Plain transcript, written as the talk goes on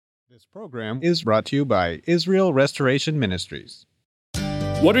This program is brought to you by Israel Restoration Ministries.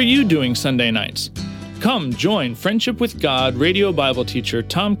 What are you doing Sunday nights? Come join Friendship with God radio Bible teacher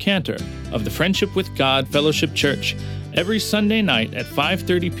Tom Cantor of the Friendship with God Fellowship Church every Sunday night at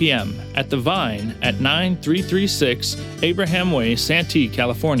 5:30 p.m. at The Vine at 9336 Abraham Way, Santee,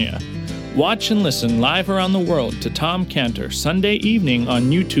 California. Watch and listen live around the world to Tom Cantor Sunday evening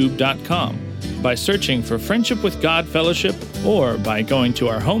on YouTube.com by searching for Friendship with God Fellowship or by going to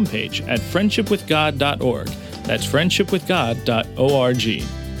our homepage at friendshipwithgod.org. That's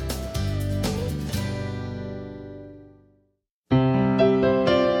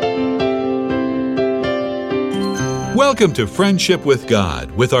Welcome to Friendship with God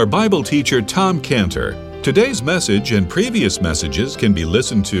with our Bible teacher Tom Cantor. Today's message and previous messages can be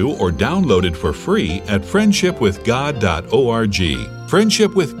listened to or downloaded for free at friendshipwithgod.org.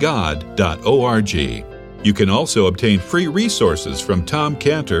 friendshipwithgod.org. You can also obtain free resources from Tom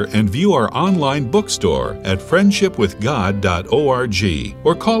Cantor and view our online bookstore at friendshipwithgod.org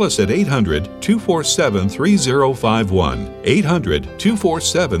or call us at 800-247-3051,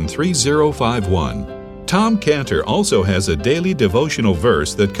 800-247-3051. Tom Cantor also has a daily devotional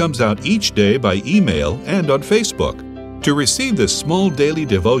verse that comes out each day by email and on Facebook. To receive this small daily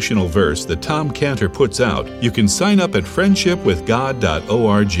devotional verse that Tom Cantor puts out, you can sign up at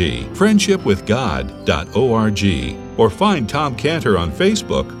friendshipwithgod.org, friendshipwithgod.org, or find Tom Cantor on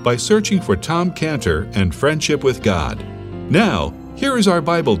Facebook by searching for Tom Cantor and Friendship with God. Now, here is our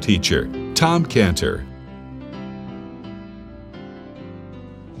Bible teacher, Tom Cantor.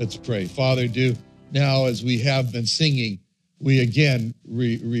 Let's pray. Father, now, as we have been singing, we again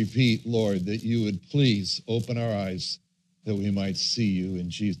repeat, Lord, that you would please open our eyes that we might see you in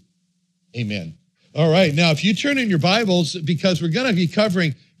Jesus. Amen. All right, now if you turn in your Bibles, because we're going to be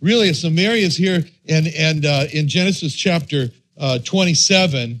covering really some areas here in Genesis chapter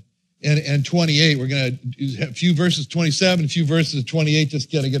 27 and 28. We're going to have a few verses 27, a few verses 28,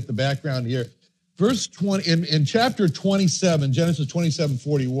 just got to get the background here. Verse 20, in chapter 27, Genesis 27,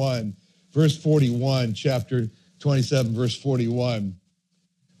 41, verse 41, chapter 27, verse 41.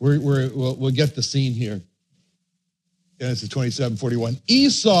 We'll get the scene here. Genesis 27, 41.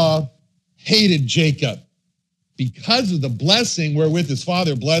 Esau hated Jacob because of the blessing wherewith his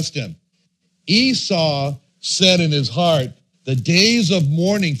father blessed him. Esau said in his heart, the days of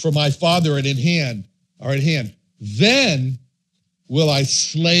mourning for my father are at hand. Then will I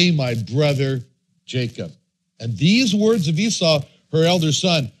slay my brother Jacob. And these words of Esau, her elder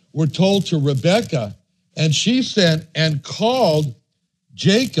son, were told to Rebekah, and she sent and called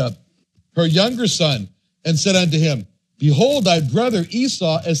Jacob, her younger son, and said unto him, behold, thy brother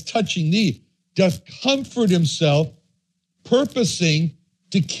Esau, as touching thee, doth comfort himself, purposing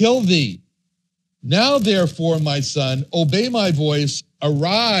to kill thee. Now therefore, my son, obey my voice,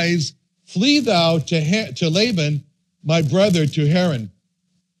 arise, flee thou to Laban, my brother, to Haran,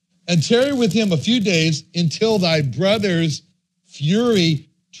 and tarry with him a few days until thy brother's fury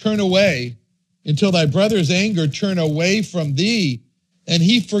turn away, until thy brother's anger turn away from thee, and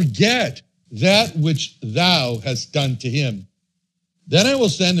he forget that which thou hast done to him. Then I will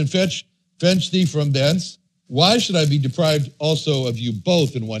send and fetch thee from thence. Why should I be deprived also of you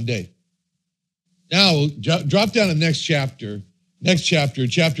both in one day? Now, drop down to the next chapter,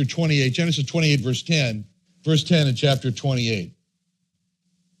 chapter 28, Genesis 28, verse 10 in chapter 28.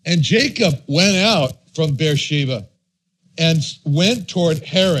 And Jacob went out from Beersheba and went toward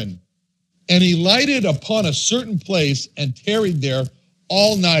Haran, and he lighted upon a certain place and tarried there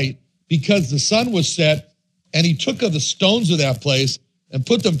all night, because the sun was set, and he took of the stones of that place and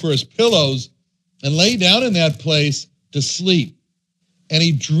put them for his pillows and lay down in that place to sleep. And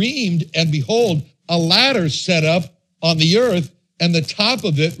he dreamed, and behold, a ladder set up on the earth, and the top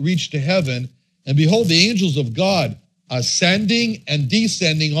of it reached to heaven, and behold, the angels of God ascending and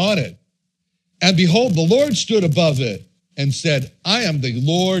descending on it. And behold, the Lord stood above it and said, I am the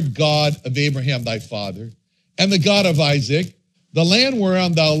Lord God of Abraham thy father, and the God of Isaac. The land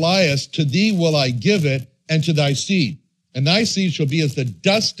whereon thou liest, to thee will I give it, and to thy seed. And thy seed shall be as the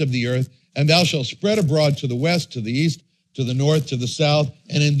dust of the earth, and thou shalt spread abroad to the west, to the east, to the north, to the south.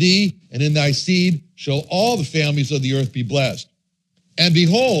 And in thee and in thy seed shall all the families of the earth be blessed. And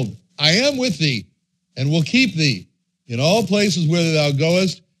behold, I am with thee, and will keep thee in all places whither thou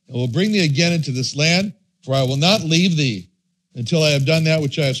goest, and will bring thee again into this land, for I will not leave thee until I have done that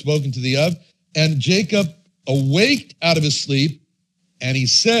which I have spoken to thee of. And Jacob awaked out of his sleep, and he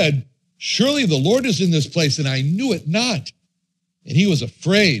said, surely the Lord is in this place, and I knew it not. And he was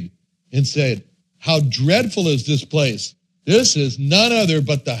afraid and said, how dreadful is this place? This is none other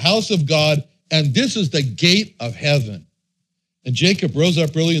but the house of God, and this is the gate of heaven. And Jacob rose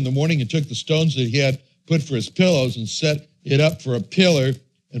up early in the morning and took the stones that he had put for his pillows and set it up for a pillar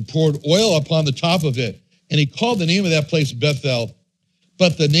and poured oil upon the top of it. And he called the name of that place Bethel,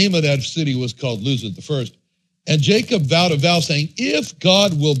 but the name of that city was called Luz at the first. And Jacob vowed a vow, saying, if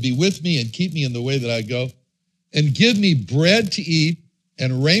God will be with me and keep me in the way that I go, and give me bread to eat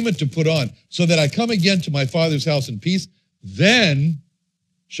and raiment to put on, so that I come again to my father's house in peace, then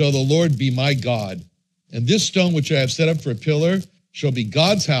shall the Lord be my God. And this stone which I have set up for a pillar shall be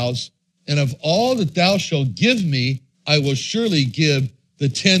God's house, and of all that thou shalt give me, I will surely give the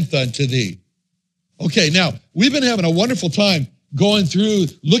 10th unto thee. Okay, now, we've been having a wonderful time going through,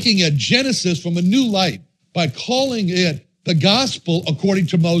 looking at Genesis from a new light by calling it the gospel according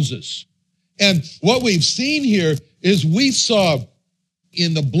to Moses. And what we've seen here is we saw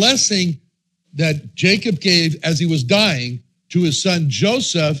in the blessing that Jacob gave as he was dying to his son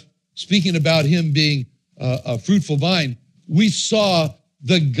Joseph, speaking about him being a fruitful vine, we saw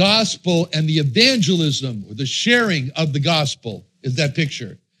the gospel and the evangelism, or the sharing of the gospel, is that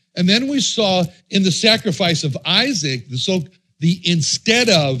picture. And then we saw in the sacrifice of Isaac, the instead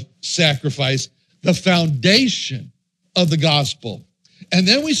of sacrifice, the foundation of the gospel. And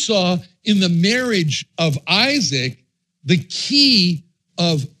then we saw in the marriage of Isaac, the key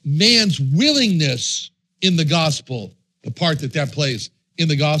of man's willingness in the gospel, the part that plays in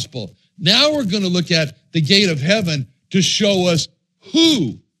the gospel. Now we're going to look at the gate of heaven to show us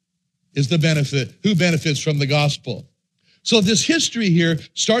who benefits from the gospel. So this history here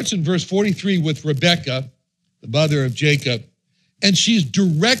starts in verse 43 with Rebekah, the mother of Jacob, and she's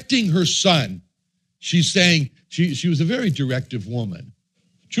directing her son. She's saying, she was a very directive woman.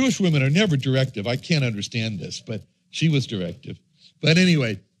 Jewish women are never directive. I can't understand this, but she was directive. But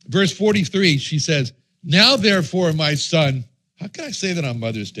anyway, verse 43, she says, now therefore, my son, how can I say that on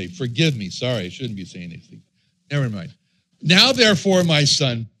Mother's Day? Forgive me. Sorry, I shouldn't be saying anything. Never mind. Now therefore, my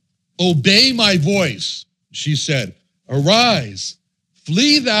son, obey my voice, she said. Arise,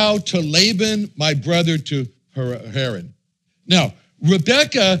 flee thou to Laban, my brother, to Haran. Now,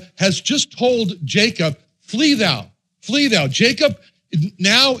 Rebekah has just told Jacob, flee thou, flee thou. Jacob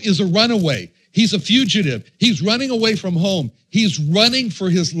now is a runaway. He's a fugitive. He's running away from home. He's running for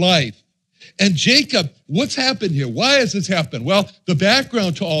his life. And Jacob, what's happened here? Why has this happened? Well, the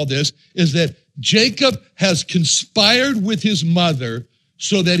background to all this is that Jacob has conspired with his mother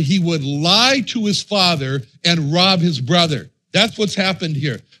so that he would lie to his father and rob his brother. That's what's happened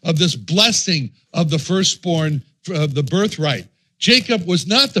here, of this blessing of the firstborn, of the birthright. Jacob was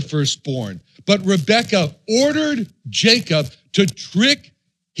not the firstborn, but Rebekah ordered Jacob to trick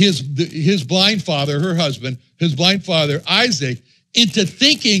his blind father, her husband, his blind father, Isaac, into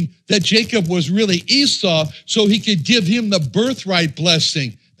thinking that Jacob was really Esau so he could give him the birthright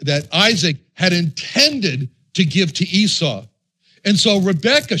blessing that Isaac had intended to give to Esau. And so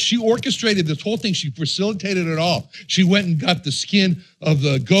Rebekah, she orchestrated this whole thing. She facilitated it all. She went and got the skin of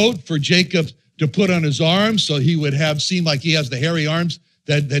the goat for Jacob to put on his arms so he would seem like he has the hairy arms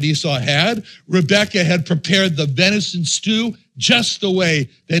that Esau had. Rebekah had prepared the venison stew just the way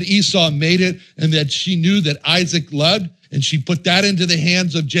that Esau made it and that she knew that Isaac loved, and she put that into the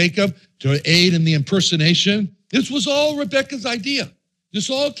hands of Jacob to aid in the impersonation. This was all Rebekah's idea. This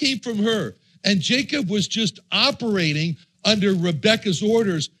all came from her. And Jacob was just operating under Rebekah's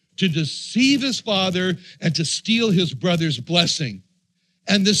orders to deceive his father and to steal his brother's blessing.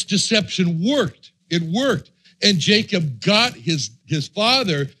 And this deception worked. It worked. And Jacob got his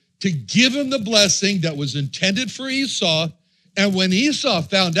father to give him the blessing that was intended for Esau. And when Esau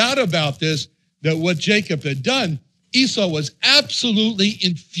found out about this, that what Jacob had done, Esau was absolutely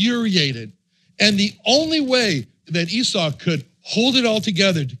infuriated. And the only way that Esau could hold it all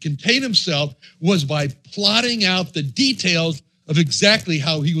together to contain himself was by plotting out the details of exactly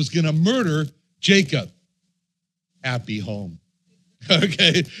how he was going to murder Jacob. Happy home.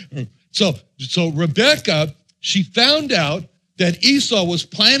 Okay. So Rebekah, she found out that Esau was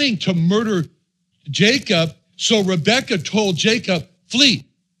planning to murder Jacob. So Rebekah told Jacob, flee,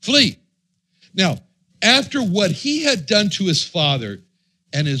 flee. Now, after what he had done to his father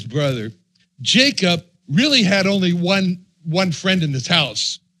and his brother, Jacob really had only one friend in his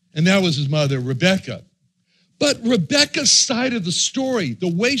house, and that was his mother, Rebekah. But Rebekah's side of the story,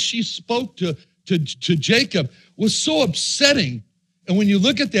 the way she spoke to Jacob, was so upsetting. And when you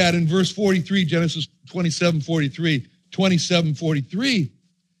look at that in verse 43, Genesis 27:43,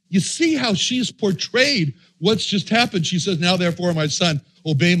 you see how she's portrayed what's just happened. She says, now therefore, my son,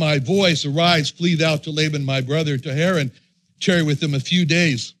 obey my voice, arise, flee thou to Laban, my brother, to Haran, tarry with him a few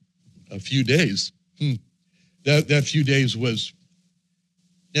days. A few days. That few days was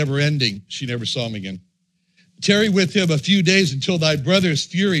never ending. She never saw him again. Tarry with him a few days until thy brother's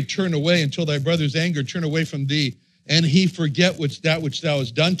fury turn away, until thy brother's anger turn away from thee, and he forget that which thou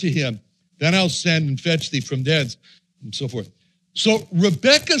hast done to him. Then I'll send and fetch thee from thence, and so forth. So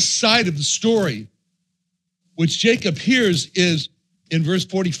Rebekah's side of the story, which Jacob hears, is in verse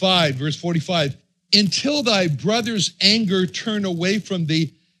 45, until thy brother's anger turn away from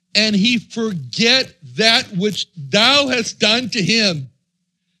thee, and he forget that which thou hast done to him.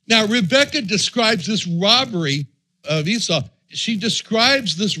 Now, Rebekah describes this robbery of Esau. She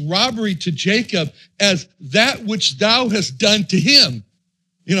describes this robbery to Jacob as that which thou hast done to him.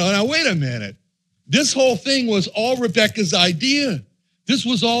 Now wait a minute. This whole thing was all Rebekah's idea. This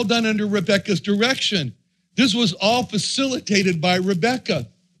was all done under Rebekah's direction. This was all facilitated by Rebekah.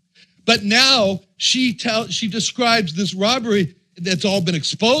 But now she describes this robbery that's all been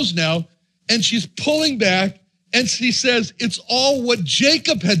exposed now, and she's pulling back, and she says it's all what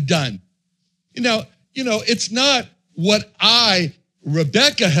Jacob had done. It's not what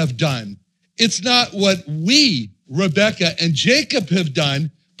Rebekah, have done. It's not what we, Rebekah and Jacob, have done,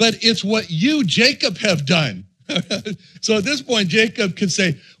 but it's what you, Jacob, have done. So at this point, Jacob can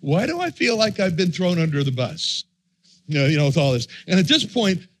say, why do I feel like I've been thrown under the bus? With all this. And at this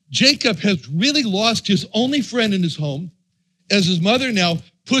point, Jacob has really lost his only friend in his home, as his mother now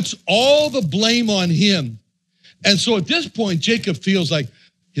puts all the blame on him. And so at this point, Jacob feels like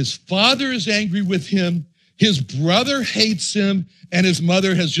his father is angry with him, his brother hates him, and his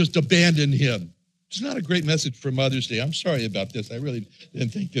mother has just abandoned him. It's not a great message for Mother's Day. I'm sorry about this. I really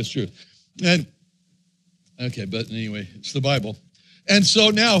didn't think this through. But anyway, it's the Bible. And so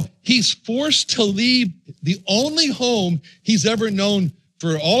now he's forced to leave the only home he's ever known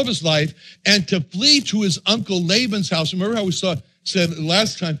for all of his life and to flee to his uncle Laban's house. Remember how we said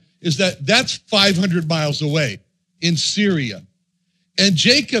last time, is that's 500 miles away in Syria. And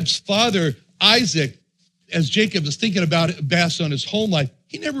Jacob's father, Isaac, as Jacob is thinking about it, based on his home life,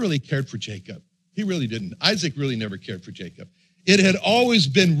 he never really cared for Jacob. He really didn't. Isaac really never cared for Jacob. It had always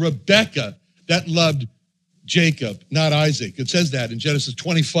been Rebekah that loved Jacob, not Isaac. It says that in Genesis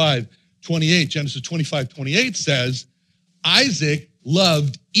 25:28. Genesis 25:28 says, Isaac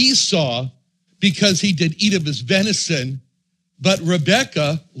loved Esau because he did eat of his venison, but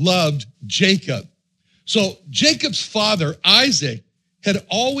Rebekah loved Jacob. So Jacob's father, Isaac, had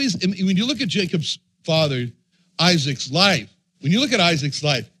always, when you look at Jacob's father, Isaac's life, when you look at Isaac's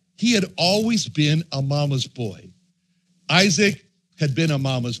life, he had always been a mama's boy. Isaac had been a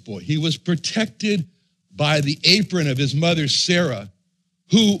mama's boy. He was protected by the apron of his mother, Sarah,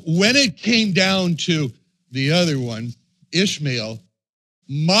 who, when it came down to the other one, Ishmael,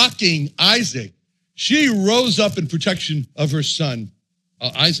 mocking Isaac, she rose up in protection of her son,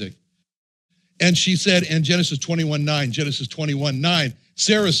 Isaac. And she said in Genesis 21:9,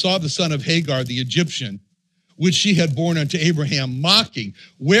 Sarah saw the son of Hagar, the Egyptian, which she had borne unto Abraham, mocking.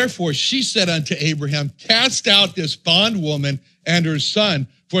 Wherefore she said unto Abraham, cast out this bondwoman and her son,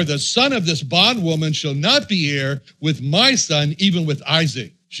 for the son of this bondwoman shall not be heir with my son, even with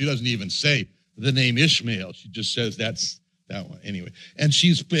Isaac. She doesn't even say the name Ishmael. She just says that's that one. Anyway, and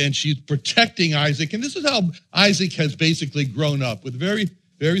she's protecting Isaac. And this is how Isaac has basically grown up, with a very,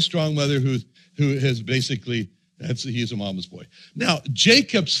 very strong mother who has basically, he's a mama's boy. Now,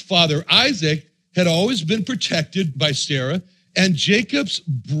 Jacob's father, Isaac, had always been protected by Sarah, and Jacob's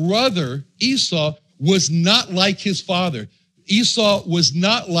brother, Esau, was not like his father. Esau was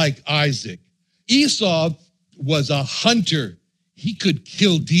not like Isaac. Esau was a hunter. He could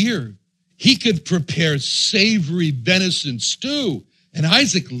kill deer. He could prepare savory venison stew. And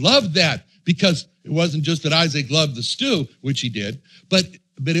Isaac loved that, because it wasn't just that Isaac loved the stew, which he did, but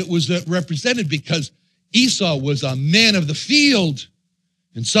it was represented because Esau was a man of the field,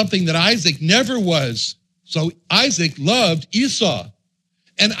 and something that Isaac never was. So Isaac loved Esau.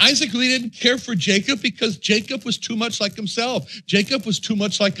 And Isaac really didn't care for Jacob because Jacob was too much like himself. Jacob was too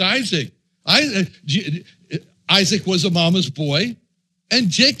much like Isaac. Isaac was a mama's boy, and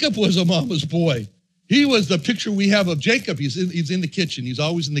Jacob was a mama's boy. He was the picture we have of Jacob. He's in the kitchen. He's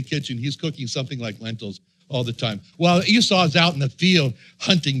always in the kitchen. He's cooking something like lentils all the time, while Esau's out in the field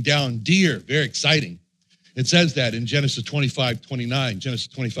hunting down deer. Very exciting. It says that in Genesis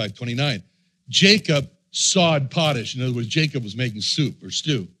 25:29. Jacob sawed pottage. In other words, Jacob was making soup or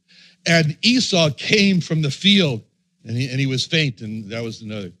stew. And Esau came from the field, and he was faint, and that was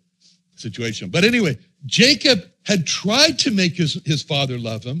another situation. But anyway, Jacob had tried to make his father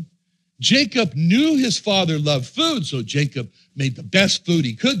love him. Jacob knew his father loved food, so Jacob made the best food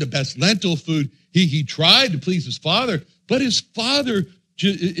he could, the best lentil food. He tried to please his father, but his father,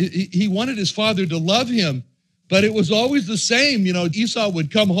 he wanted his father to love him, But it was always the same. Esau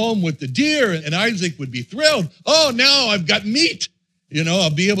would come home with the deer, and Isaac would be thrilled. Oh, now I've got meat. I'll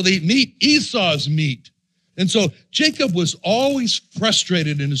be able to eat meat, Esau's meat. And so Jacob was always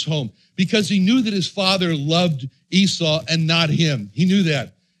frustrated in his home because he knew that his father loved Esau and not him. He knew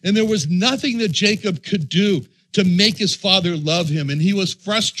that. And there was nothing that Jacob could do to make his father love him, and he was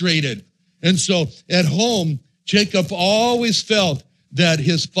frustrated. And so at home, Jacob always felt that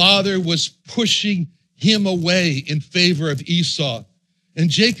his father was pushing him away in favor of Esau. And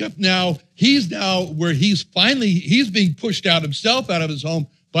Jacob he's being pushed out himself out of his home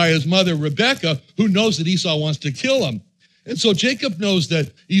by his mother, Rebekah, who knows that Esau wants to kill him. And so Jacob knows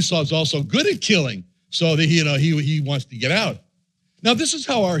that Esau is also good at killing, so that he wants to get out. Now, this is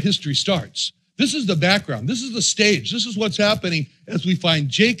how our history starts. This is the background. This is the stage. This is what's happening as we find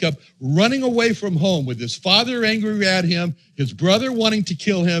Jacob running away from home with his father angry at him, his brother wanting to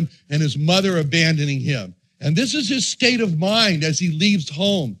kill him, and his mother abandoning him. And this is his state of mind as he leaves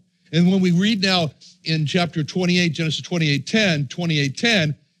home. And when we read now in chapter 28, Genesis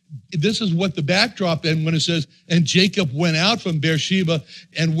 28:10, this is what the backdrop, and when it says, and Jacob went out from Beersheba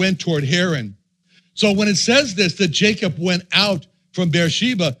and went toward Haran. So when it says this, that Jacob went out from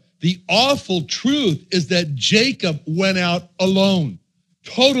Beersheba, the awful truth is that Jacob went out alone,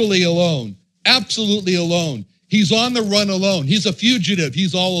 totally alone, absolutely alone. He's on the run alone. He's a fugitive.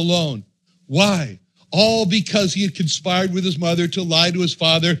 He's all alone. Why? All because he had conspired with his mother to lie to his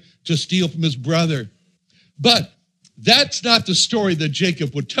father, to steal from his brother. But that's not the story that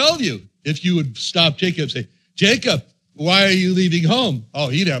Jacob would tell you if you would stop Jacob and say, Jacob, why are you leaving home? Oh,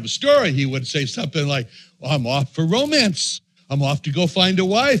 he'd have a story. He would say something like, well, I'm off for romance. I'm off to go find a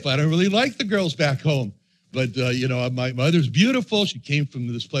wife. I don't really like the girls back home. But, my mother's beautiful. She came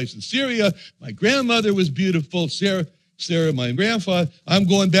from this place in Syria. My grandmother was beautiful. Sarah, my grandfather. I'm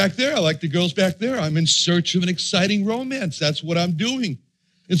going back there. I like the girls back there. I'm in search of an exciting romance. That's what I'm doing.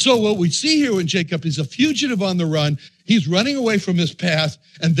 And so what we see here in Jacob is a fugitive on the run. He's running away from his past,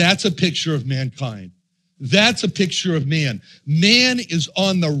 and that's a picture of mankind. That's a picture of man. Man is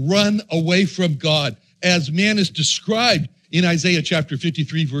on the run away from God, as man is described in Isaiah chapter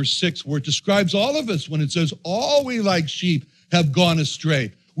 53, verse 6, where it describes all of us when it says, all we like sheep have gone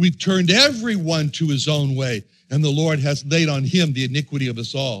astray. We've turned everyone to his own way, and the Lord has laid on him the iniquity of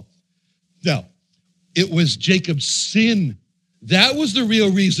us all. Now, it was Jacob's sin. That was the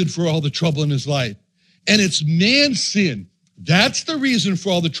real reason for all the trouble in his life. And it's man's sin. That's the reason for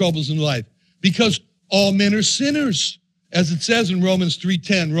all the troubles in life, because all men are sinners. As it says in Romans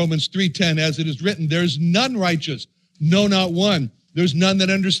 3:10, as it is written, there's none righteous, no, not one. There's none that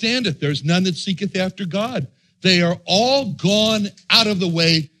understandeth. There's none that seeketh after God. They are all gone out of the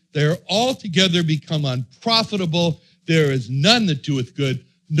way. They are altogether become unprofitable. There is none that doeth good,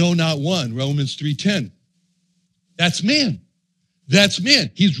 no, not one. Romans 3:10. That's man. That's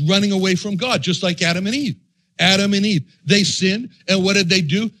man. He's running away from God, just like Adam and Eve. Adam and Eve, they sinned, and what did they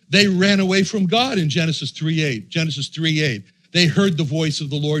do? They ran away from God in Genesis 3:8. They heard the voice of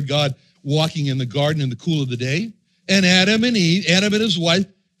the Lord God walking in the garden in the cool of the day. And Adam and his wife,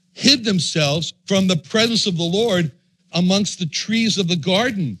 hid themselves from the presence of the Lord amongst the trees of the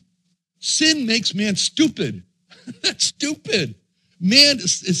garden. Sin makes man stupid. That's stupid.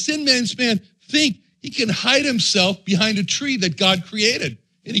 Sin makes man think he can hide himself behind a tree that God created,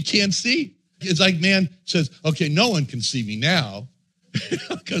 and he can't see. It's like man says, okay, no one can see me now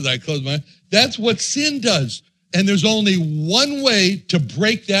because I close my eyes. That's what sin does. And there's only one way to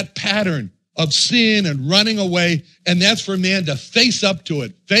break that pattern of sin and running away, and that's for man to face up to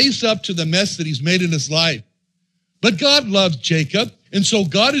it, face up to the mess that he's made in his life. But God loves Jacob, and so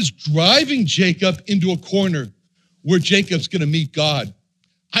God is driving Jacob into a corner where Jacob's going to meet God.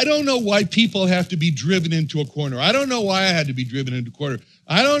 I don't know why people have to be driven into a corner. I don't know why I had to be driven into a corner.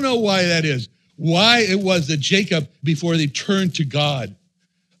 I don't know why that is, why it was that Jacob, before they turned to God.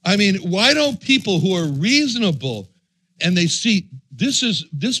 I mean, why don't people who are reasonable and they see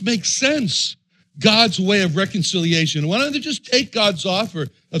this makes sense, God's way of reconciliation, why don't they just take God's offer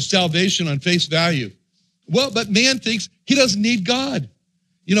of salvation on face value? Well, but man thinks he doesn't need God.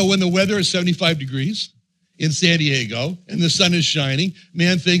 You know, when the weather is 75 degrees in San Diego and the sun is shining,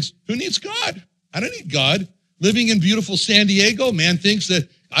 man thinks, who needs God? I don't need God. Living in beautiful San Diego, man thinks that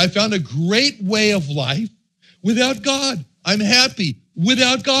I found a great way of life without God. I'm happy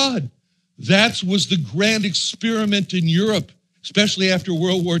without God. That was the grand experiment in Europe, especially after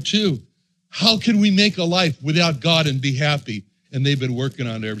World War II. How can we make a life without God and be happy? And they've been working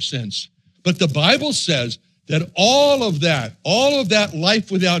on it ever since. But the Bible says that all of that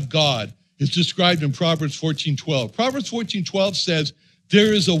life without God is described in Proverbs 14:12. Proverbs 14:12 says,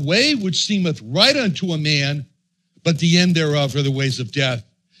 there is a way which seemeth right unto a man, but the end thereof are the ways of death.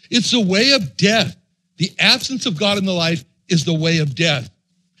 It's the way of death. The absence of God in the life is the way of death.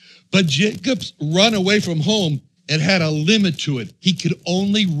 But Jacob's run away from home, it had a limit to it. He could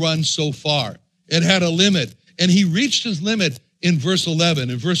only run so far. It had a limit. And he reached his limit in verse 11.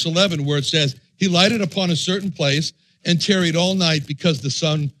 In verse 11, where it says, he lighted upon a certain place and tarried all night because the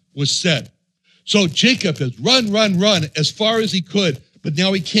sun was set. So Jacob has run as far as he could, but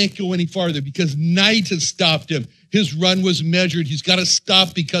now he can't go any farther because night has stopped him. His run was measured. He's got to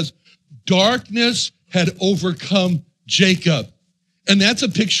stop because darkness had overcome Jacob. And that's a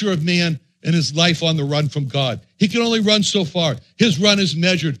picture of man and his life on the run from God. He can only run so far. His run is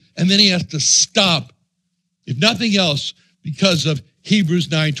measured, and then he has to stop, if nothing else, because of Hebrews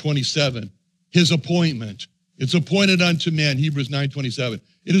 9:27, his appointment. It's appointed unto man, Hebrews 9:27.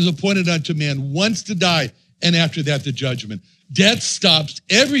 It is appointed unto man once to die, and after that the judgment. Death stops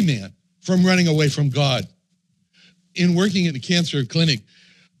every man from running away from God. In working in a cancer clinic,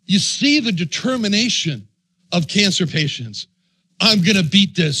 you see the determination of cancer patients. I'm going to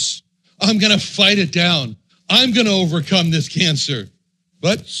beat this. I'm going to fight it down. I'm going to overcome this cancer.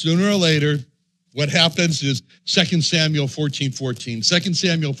 But sooner or later, what happens is 2 Samuel 14:14. 2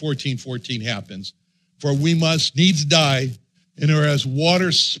 Samuel 14:14 happens. For we must needs die, and are as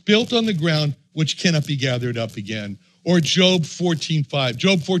water spilt on the ground, which cannot be gathered up again. Or Job 14:5.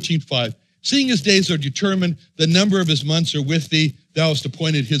 Job 14:5. Seeing his days are determined, the number of his months are with thee. Thou hast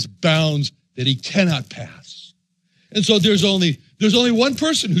appointed his bounds that he cannot pass. And so there's only one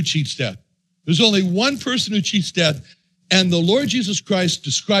person who cheats death. There's only one person who cheats death. And the Lord Jesus Christ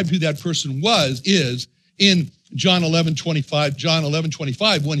described who that person is in John 11:25. John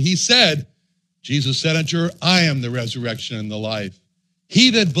 11:25, when he said, Jesus said unto her, I am the resurrection and the life.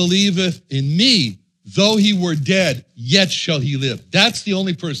 He that believeth in me, though he were dead, yet shall he live. That's the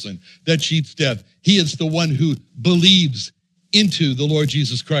only person that cheats death. He is the one who believes into the Lord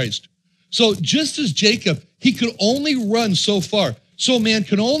Jesus Christ. So just as Jacob, he could only run so far. So man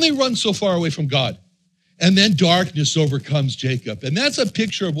can only run so far away from God. And then darkness overcomes Jacob. And that's a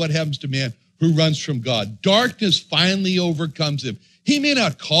picture of what happens to man who runs from God. Darkness finally overcomes him. He may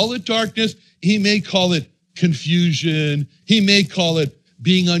not call it darkness. He may call it confusion. He may call it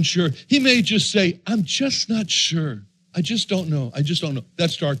being unsure. He may just say, I'm just not sure. I just don't know. I just don't know.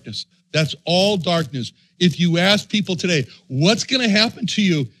 That's darkness. That's all darkness. If you ask people today, what's going to happen to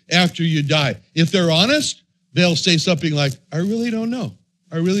you after you die? If they're honest, they'll say something like, I really don't know.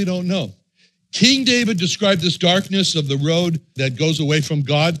 I really don't know. King David described this darkness of the road that goes away from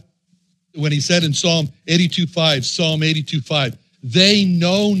God when he said in Psalm 82:5, they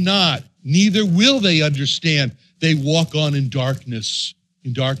know not, neither will they understand. They walk on in darkness.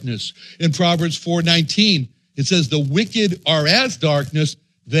 In Proverbs 4:19, it says, the wicked are as darkness,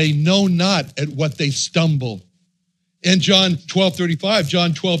 they know not at what they stumble. And John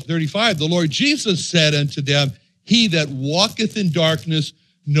 12:35, the Lord Jesus said unto them, he that walketh in darkness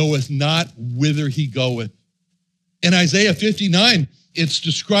knoweth not whither he goeth. In Isaiah 59, it's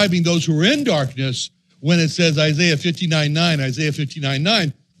describing those who are in darkness when it says Isaiah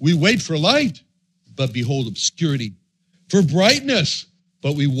 59:9, we wait for light, but behold obscurity. For brightness,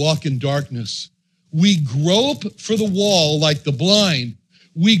 but we walk in darkness. We grope for the wall like the blind.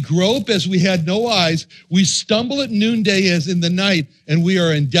 We grope as we had no eyes. We stumble at noonday as in the night, and we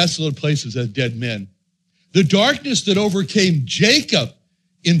are in desolate places as dead men. The darkness that overcame Jacob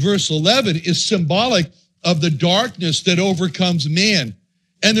in verse 11 is symbolic of the darkness that overcomes man.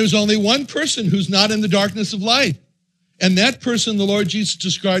 And there's only one person who's not in the darkness of life. And that person the Lord Jesus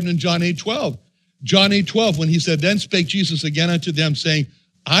described in John 8:12. John 8:12, when he said, then spake Jesus again unto them, saying,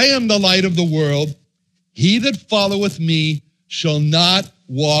 I am the light of the world. He that followeth me shall not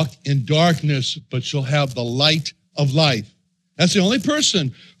walk in darkness, but shall have the light of life. That's the only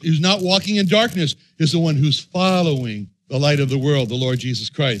person who's not walking in darkness, is the one who's following the light of the world, the Lord Jesus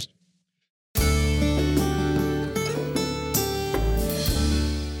Christ.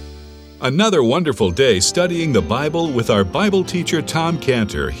 Another wonderful day studying the Bible with our Bible teacher Tom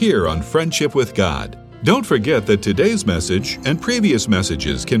Cantor here on Friendship with God. Don't forget that today's message and previous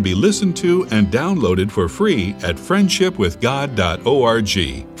messages can be listened to and downloaded for free at friendshipwithgod.org.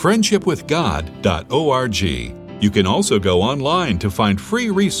 friendshipwithgod.org. You can also go online to find free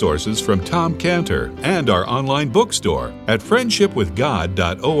resources from Tom Cantor and our online bookstore at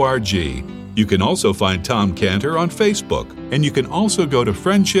friendshipwithgod.org. You can also find Tom Cantor on Facebook, and you can also go to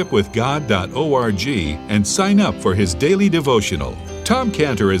friendshipwithgod.org and sign up for his daily devotional. Tom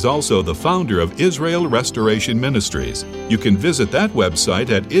Cantor is also the founder of Israel Restoration Ministries. You can visit that website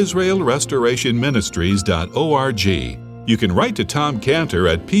at israelrestorationministries.org. You can write to Tom Cantor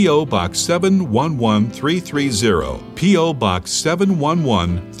at P.O. Box 711330, P.O. Box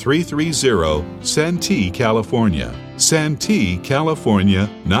 711330, Santee, California. Santee, California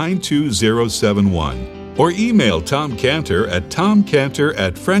 92071. Or email Tom Cantor at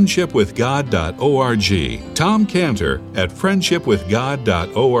tomcantor@friendshipwithgod.org, Tom Cantor at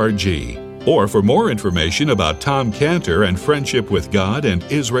friendshipwithgod.org. Or for more information about Tom Cantor and Friendship with God and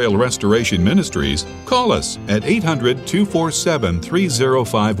Israel Restoration Ministries, call us at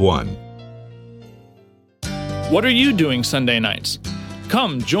 800-247-3051. What are you doing Sunday nights?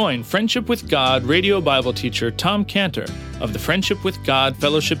 Come join Friendship with God radio Bible teacher Tom Cantor of the Friendship with God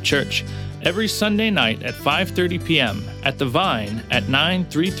Fellowship Church every Sunday night at 5:30 p.m. at The Vine at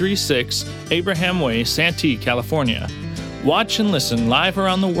 9336 Abraham Way, Santee, California. Watch and listen live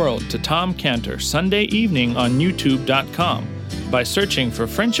around the world to Tom Cantor Sunday evening on YouTube.com by searching for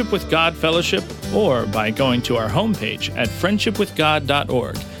Friendship with God Fellowship or by going to our homepage at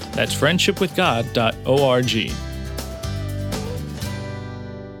friendshipwithgod.org. That's friendshipwithgod.org.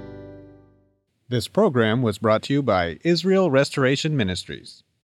 This program was brought to you by Israel Restoration Ministries.